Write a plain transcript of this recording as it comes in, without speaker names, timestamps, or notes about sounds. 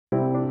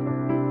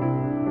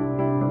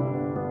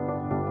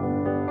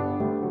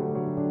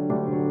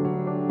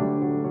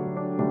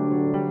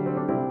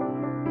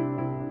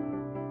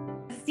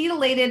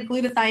methylated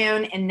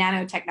glutathione and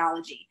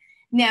nanotechnology.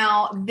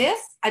 Now, this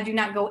I do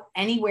not go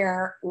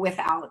anywhere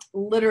without.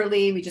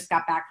 Literally, we just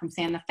got back from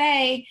Santa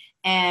Fe,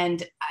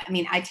 and I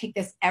mean, I take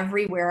this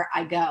everywhere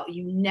I go.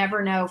 You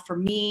never know. For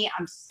me,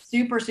 I'm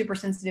super, super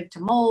sensitive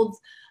to molds.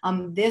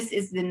 This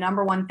is the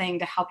 #1 thing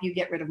to help you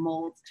get rid of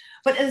molds.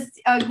 But as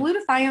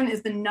glutathione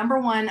is the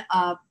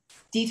 #1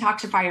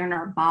 detoxifier in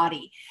our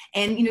body.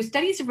 And, you know,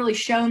 studies have really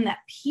shown that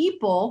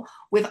people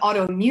with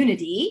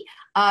autoimmunity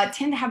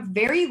tend to have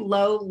very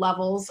low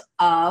levels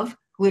of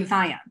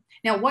glutathione.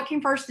 Now, what came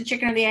first, the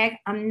chicken or the egg?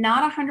 I'm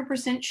not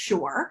 100%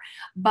 sure,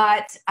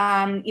 but,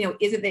 you know,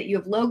 is it that you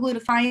have low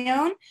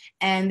glutathione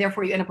and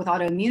therefore you end up with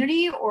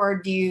autoimmunity, or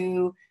do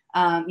you,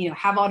 you know,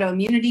 have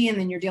autoimmunity and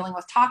then you're dealing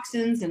with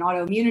toxins and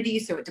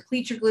autoimmunity, so it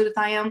depletes your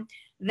glutathione?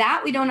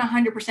 That we don't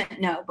 100%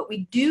 know, but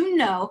we do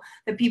know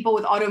that people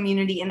with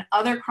autoimmunity and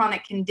other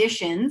chronic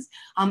conditions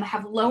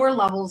have lower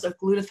levels of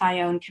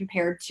glutathione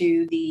compared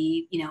to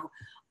the, you know,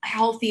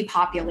 healthy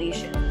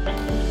population.